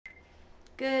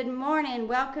Good morning.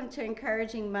 Welcome to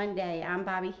Encouraging Monday. I'm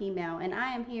Bobby Hemel, and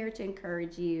I am here to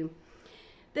encourage you.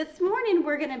 This morning,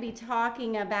 we're going to be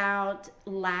talking about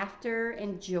laughter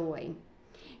and joy.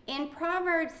 In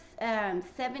Proverbs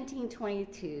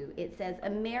 17:22, it says, "A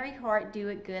merry heart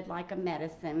doeth good like a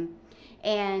medicine,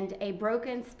 and a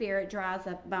broken spirit dries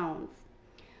up bones."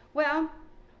 Well,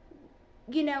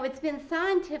 it's been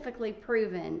scientifically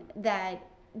proven that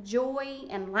joy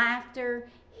and laughter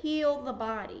heal the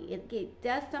body. It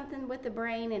does something with the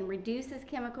brain and reduces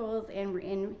chemicals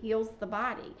and heals the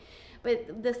body.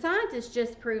 But the scientists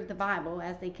just prove the Bible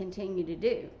as they continue to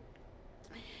do.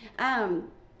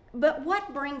 But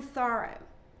what brings sorrow?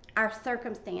 Our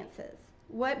circumstances.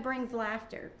 What brings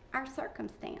laughter? Our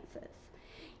circumstances.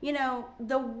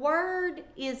 The word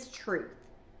is truth.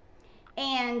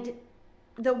 And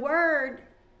the word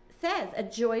says a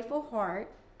joyful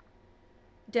heart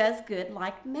does good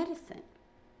like medicine.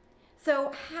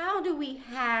 So how do we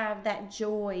have that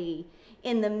joy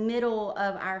in the middle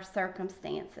of our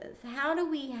circumstances? How do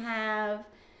we have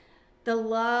the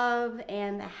love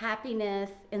and the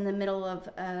happiness in the middle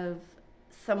of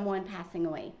someone passing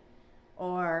away,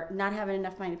 or not having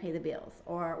enough money to pay the bills,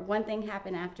 or one thing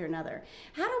happened after another?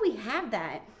 How do we have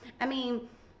that?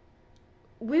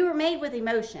 We were made with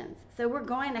emotions, so we're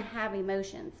going to have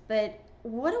emotions. But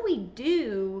what do we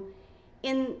do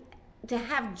to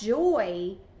have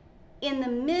joy in the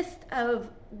midst of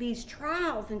these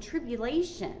trials and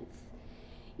tribulations?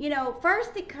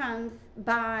 First it comes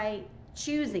by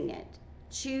choosing it.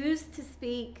 Choose to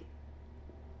speak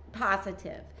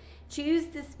positive. Choose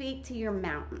to speak to your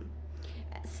mountain.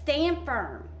 Stand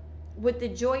firm with the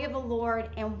joy of the Lord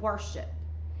and worship.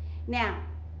 Now,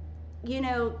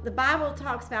 the Bible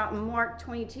talks about in Mark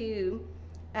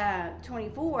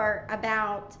 22:24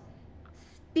 about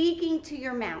speaking to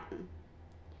your mountain.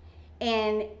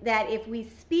 And that if we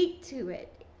speak to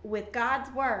it with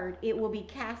God's word, it will be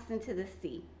cast into the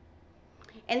sea.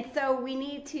 And so we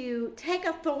need to take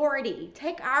our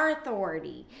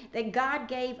authority that God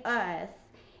gave us,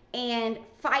 and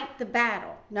fight the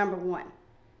battle, number one.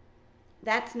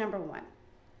 That's number one.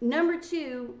 Number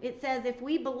two, it says if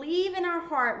we believe in our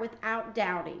heart without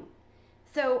doubting.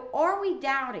 So are we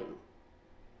doubting?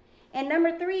 And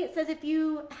number three, it says if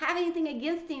you have anything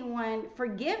against anyone,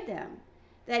 forgive them.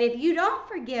 That if you don't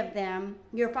forgive them,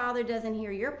 your Father doesn't hear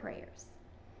your prayers.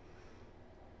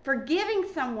 Forgiving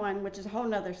someone, which is a whole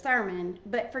nother sermon,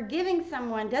 but forgiving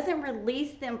someone doesn't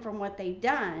release them from what they've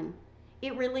done.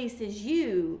 It releases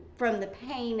you from the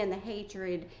pain and the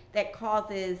hatred that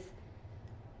causes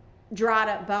dried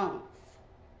up bones.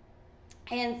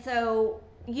 And so,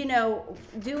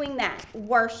 doing that,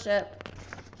 worship,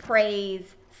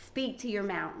 praise, speak to your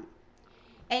mountain.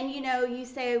 And you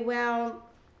say, well,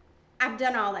 I've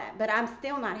done all that, but I'm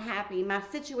still not happy. My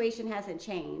situation hasn't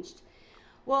changed.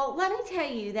 Well, let me tell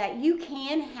you that you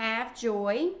can have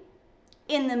joy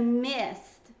in the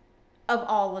midst of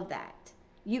all of that.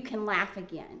 You can laugh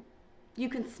again. You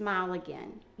can smile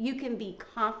again. You can be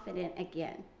confident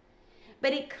again.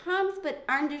 But it comes with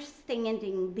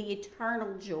understanding the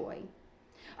eternal joy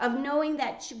of knowing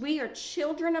that we are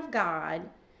children of God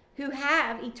who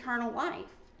have eternal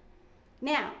life.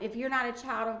 Now, if you're not a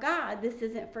child of God, this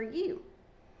isn't for you.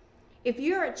 If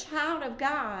you're a child of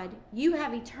God, you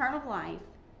have eternal life,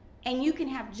 and you can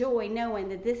have joy knowing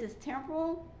that this is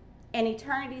temporal and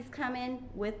eternity's coming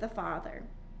with the Father.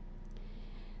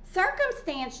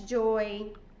 Circumstance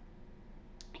joy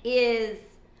is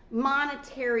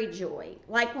monetary joy.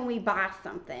 Like when we buy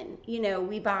something,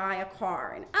 we buy a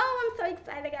car, and I'm so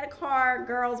excited, I got a car.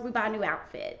 Girls, we buy a new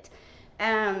outfit.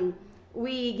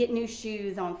 We get new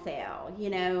shoes on sale.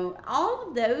 All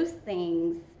of those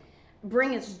things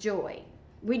bring us joy.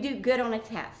 We do good on a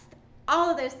test. All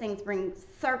of those things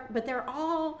but they're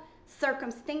all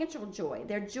circumstantial joy.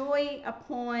 They're joy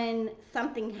upon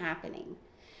something happening.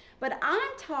 But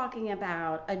I'm talking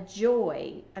about a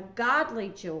joy, a godly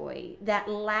joy that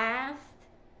lasts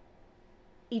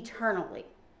eternally.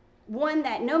 One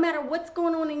that no matter what's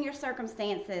going on in your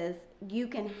circumstances, you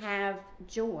can have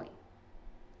joy.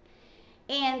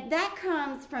 And that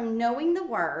comes from knowing the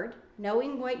Word,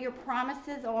 knowing what your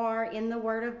promises are in the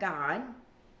Word of God,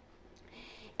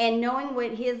 and knowing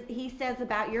what He says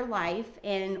about your life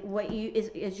and what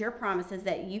is your promises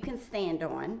that you can stand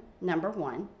on, number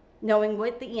one. Knowing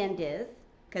what the end is,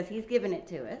 because He's given it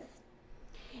to us.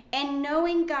 And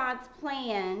knowing God's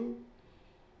plan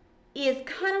is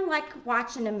kind of like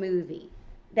watching a movie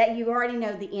that you already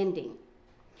know the ending.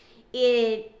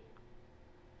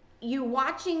 You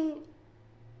watching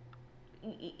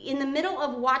in the middle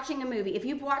of watching a movie, if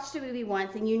you've watched a movie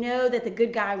once and you know that the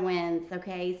good guy wins,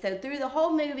 okay, so through the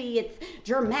whole movie it's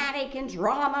dramatic and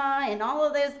drama and all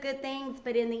of those good things,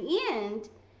 but in the end,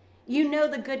 you know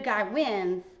the good guy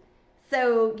wins,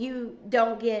 so you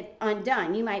don't get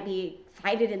undone. You might be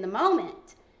excited in the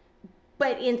moment,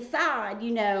 but inside,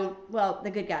 you know, well,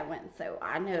 the good guy wins, so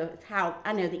I know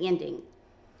the ending.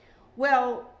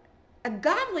 Well, a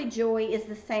godly joy is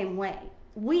the same way.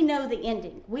 We know the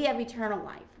ending. We have eternal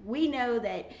life. We know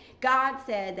that God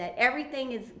said that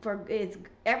everything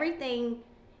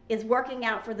is working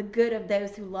out for the good of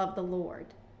those who love the Lord,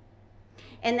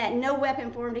 and that no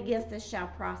weapon formed against us shall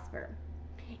prosper.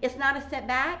 It's not a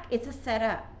setback, it's a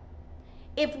setup.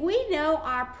 If we know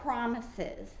our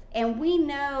promises and we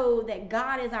know that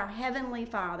God is our heavenly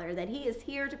Father, that he is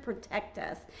here to protect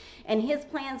us, and his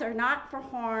plans are not for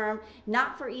harm,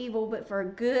 not for evil, but for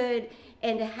good,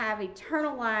 and to have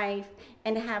eternal life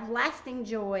and to have lasting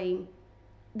joy,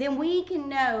 then we can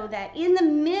know that in the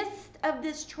midst of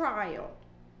this trial,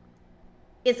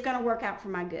 it's going to work out for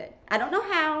my good. I don't know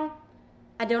how.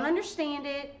 I don't understand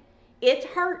it. It's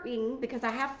hurting because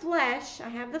I have flesh. I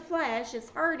have the flesh. It's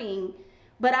hurting.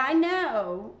 But I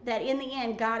know that in the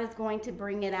end, God is going to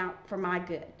bring it out for my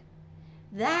good.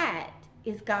 That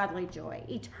is godly joy,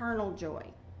 eternal joy.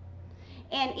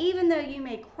 And even though you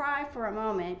may cry for a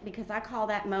moment, because I call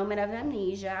that moment of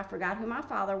amnesia, I forgot who my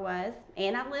father was,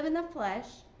 and I live in the flesh,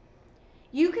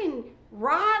 you can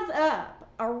rise up,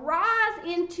 arise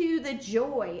into the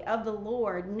joy of the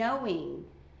Lord, knowing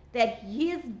that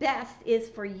his best is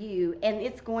for you, and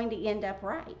it's going to end up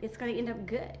right. It's going to end up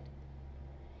good.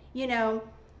 You know,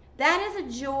 that is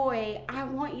a joy I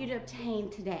want you to obtain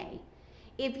today.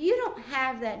 If you don't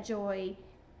have that joy,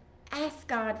 ask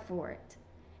God for it.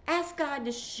 Ask God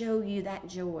to show you that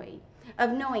joy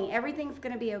of knowing everything's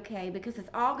going to be okay because it's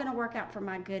all going to work out for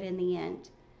my good in the end.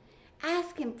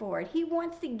 Ask him for it. He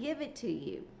wants to give it to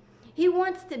you. He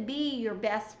wants to be your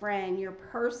best friend, your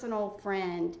personal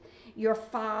friend, your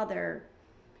father,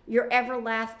 your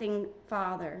everlasting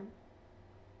Father.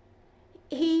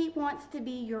 He wants to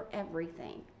be your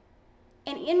everything.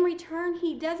 And in return,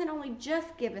 he doesn't only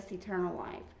just give us eternal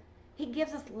life. He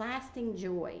gives us lasting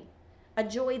joy. A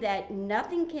joy that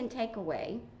nothing can take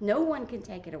away. No one can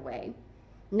take it away,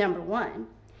 number one.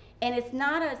 And it's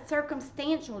not a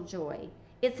circumstantial joy.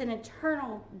 It's an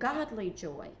eternal, godly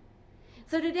joy.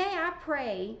 So today I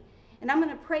pray, and I'm going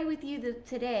to pray with you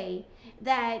today,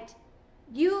 that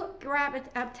you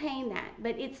obtain that.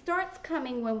 But it starts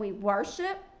coming when we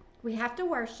worship. We have to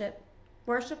worship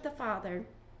the Father,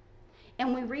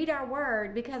 and we read our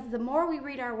word, because the more we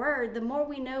read our word, the more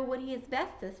we know what his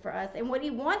best is for us and what he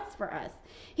wants for us.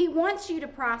 He wants you to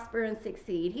prosper and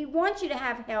succeed. He wants you to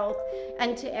have health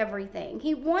unto everything.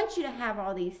 He wants you to have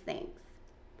all these things.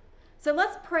 So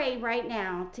let's pray right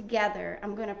now together.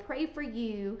 I'm going to pray for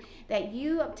you that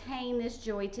you obtain this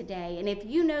joy today. And if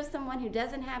you know someone who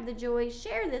doesn't have the joy,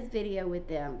 share this video with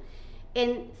them,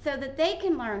 and so that they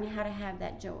can learn how to have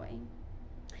that joy.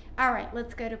 All right,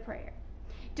 let's go to prayer.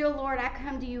 Dear Lord, I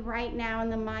come to you right now in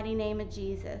the mighty name of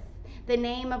Jesus, the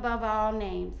name above all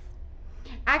names.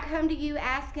 I come to you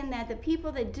asking that the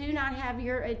people that do not have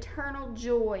your eternal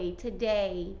joy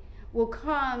today will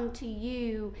come to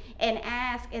you and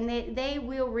ask, and that they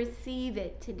will receive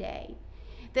it today.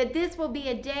 That this will be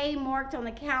a day marked on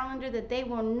the calendar that they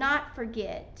will not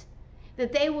forget,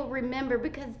 that they will remember,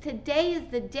 because today is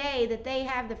the day that they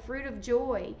have the fruit of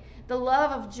joy, the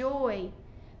love of joy,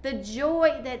 the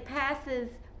joy that passes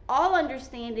all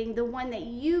understanding, the one that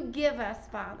you give us,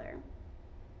 Father.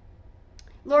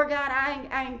 Lord God,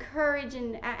 I encourage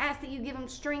and I ask that you give them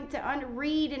strength to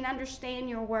read and understand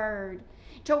your word,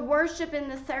 to worship in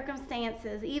the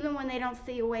circumstances, even when they don't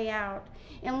see a way out.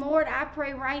 And Lord, I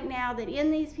pray right now that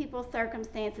in these people's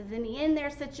circumstances and in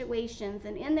their situations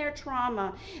and in their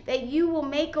trauma, that you will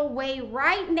make a way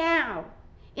right now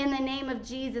in the name of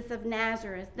Jesus of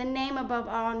Nazareth, the name above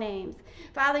all names.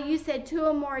 Father, you said 2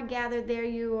 or more are gathered, there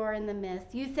you are in the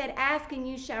midst. You said, ask and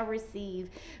you shall receive.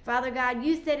 Father God,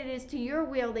 you said it is to your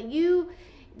will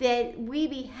that we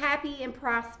be happy and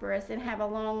prosperous and have a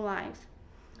long life.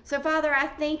 So Father, I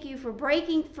thank you for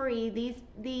breaking free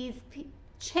these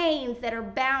chains that are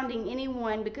bounding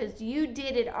anyone, because you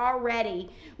did it already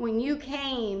when you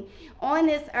came on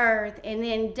this earth and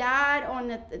then died on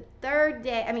the third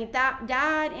day.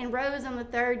 Died and rose on the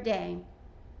third day.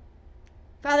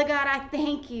 Father God, I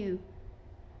thank you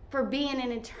for being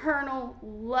an eternal,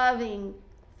 loving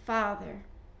Father.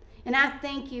 And I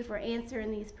thank you for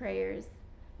answering these prayers.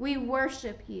 We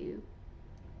worship you.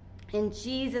 In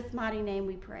Jesus' mighty name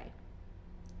we pray.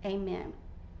 Amen.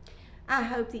 I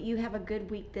hope that you have a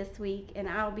good week this week, and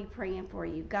I'll be praying for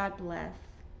you. God bless.